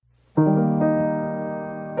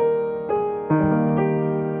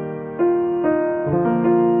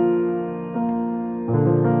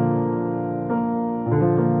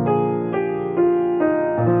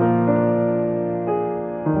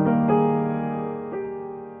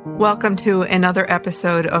Welcome to another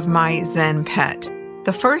episode of My Zen Pet,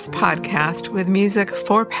 the first podcast with music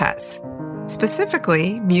for pets,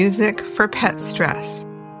 specifically music for pet stress.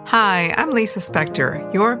 Hi, I'm Lisa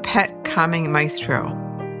Spector, your pet calming maestro.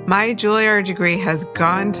 My Juilliard degree has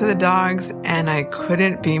gone to the dogs, and I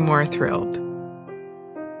couldn't be more thrilled.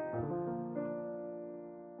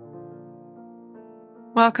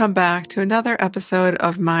 Welcome back to another episode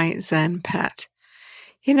of My Zen Pet.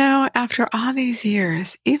 You know, after all these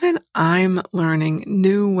years, even I'm learning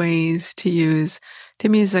new ways to use the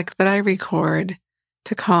music that I record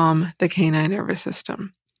to calm the canine nervous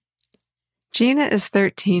system. Gina is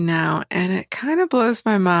 13 now, and it kind of blows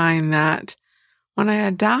my mind that when I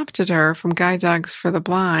adopted her from Guide Dogs for the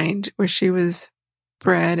Blind, where she was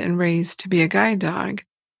bred and raised to be a guide dog,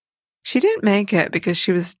 she didn't make it because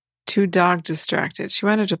she was too dog distracted. She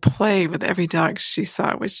wanted to play with every dog she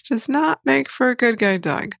saw, which does not make for a good guide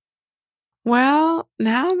dog. Well,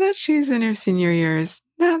 now that she's in her senior years,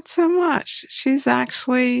 not so much. She's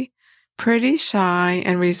actually pretty shy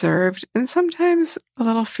and reserved and sometimes a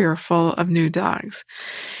little fearful of new dogs.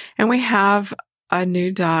 And we have a new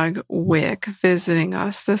dog, Wick, visiting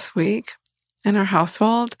us this week in our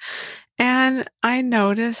household. And I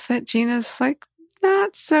noticed that Gina's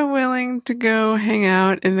not so willing to go hang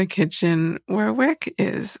out in the kitchen where Wick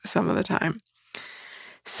is some of the time.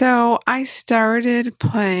 So I started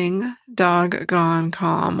playing Doggone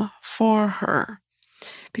Calm for her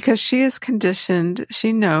because she is conditioned.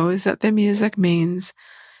 She knows that the music means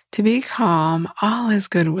to be calm, all is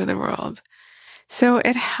good with the world. So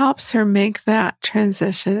it helps her make that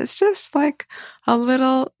transition. It's just like a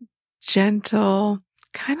little gentle,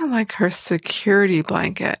 kind of like her security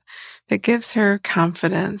blanket that gives her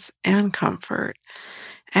confidence and comfort.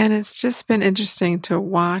 And it's just been interesting to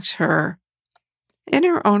watch her in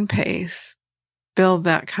her own pace build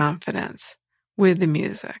that confidence with the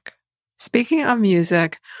music. Speaking of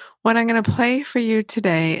music, what I'm going to play for you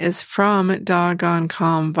today is from Doggone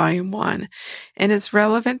Calm Volume 1. And it's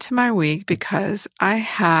relevant to my week because I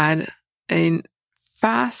had a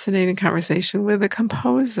fascinating conversation with the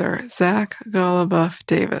composer, Zach Goluboff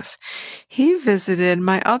Davis. He visited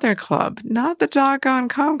my other club, not the Doggone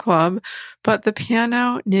Calm Club, but the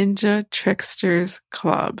Piano Ninja Tricksters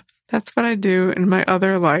Club. That's what I do in my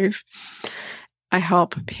other life. I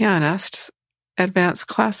help pianists, advanced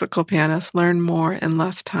classical pianists, learn more in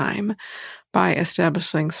less time by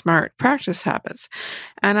establishing smart practice habits.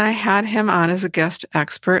 And I had him on as a guest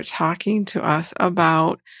expert talking to us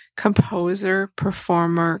about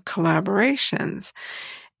composer-performer collaborations.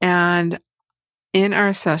 And in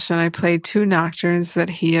our session, I played two nocturnes that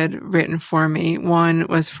he had written for me. One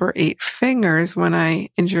was for 8 fingers when I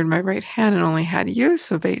injured my right hand and only had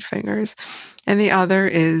use of 8 fingers. And the other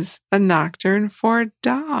is a nocturne for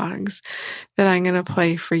dogs that I'm going to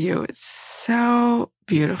play for you. It's so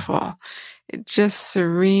beautiful. It's just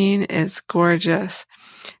serene. It's gorgeous.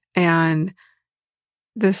 And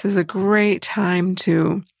this is a great time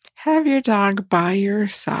to have your dog by your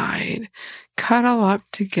side, cuddle up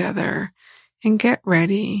together, and get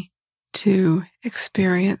ready to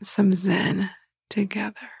experience some Zen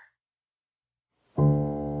together.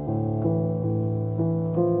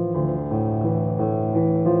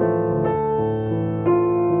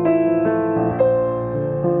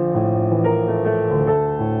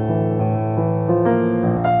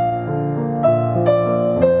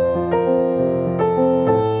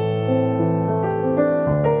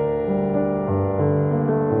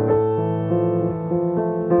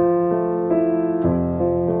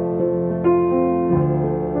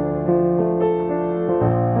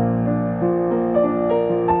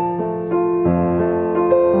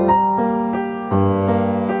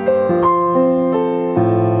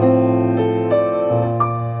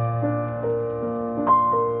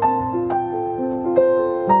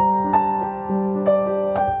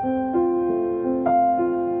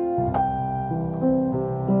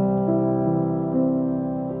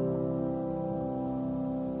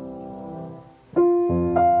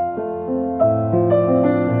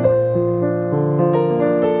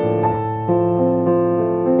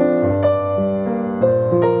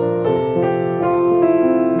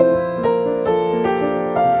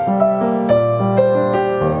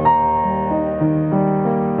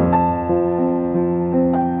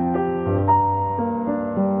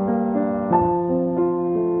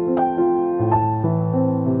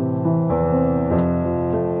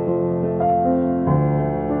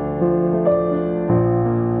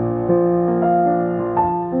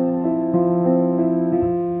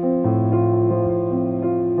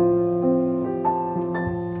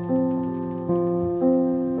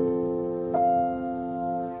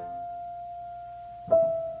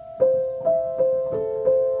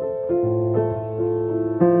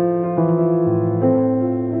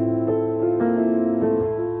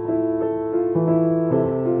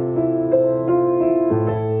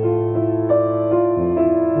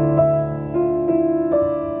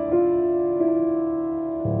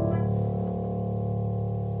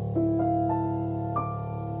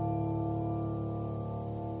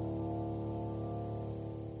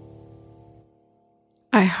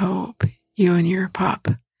 I hope you and your pup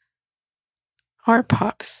or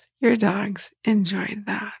pups, your dogs, enjoyed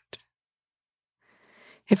that.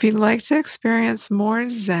 If you'd like to experience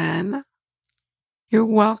more Zen, you're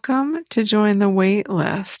welcome to join the wait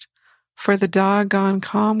list for the Doggone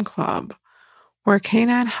Calm Club, where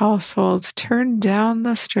canine households turn down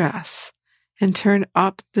the stress and turn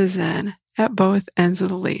up the Zen at both ends of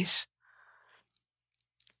the leash.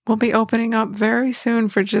 We'll be opening up very soon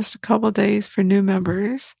for just a couple days for new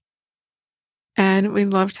members, and we'd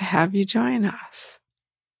love to have you join us.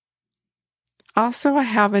 Also, I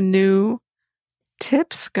have a new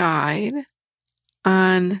tips guide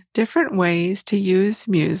on different ways to use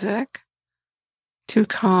music to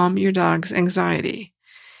calm your dog's anxiety.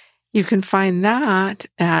 You can find that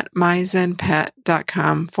at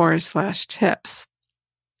myzenpet.com/tips.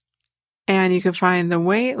 And you can find the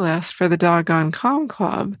wait list for the Doggone Calm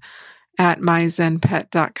Club at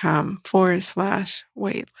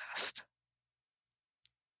myzenpet.com/waitlist.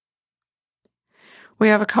 We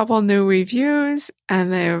have a couple new reviews,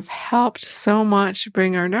 and they've helped so much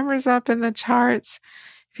bring our numbers up in the charts.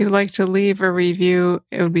 If you'd like to leave a review,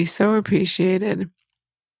 it would be so appreciated,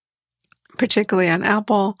 particularly on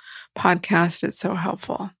Apple Podcast. It's so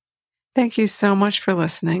helpful. Thank you so much for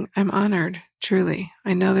listening. I'm honored, truly.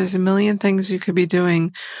 I know there's a million things you could be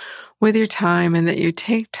doing with your time, and that you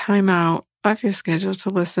take time out of your schedule to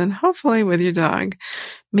listen, hopefully with your dog,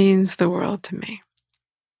 means the world to me.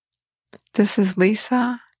 This is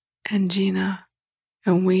Lisa and Gina,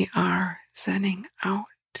 and we are zenning out.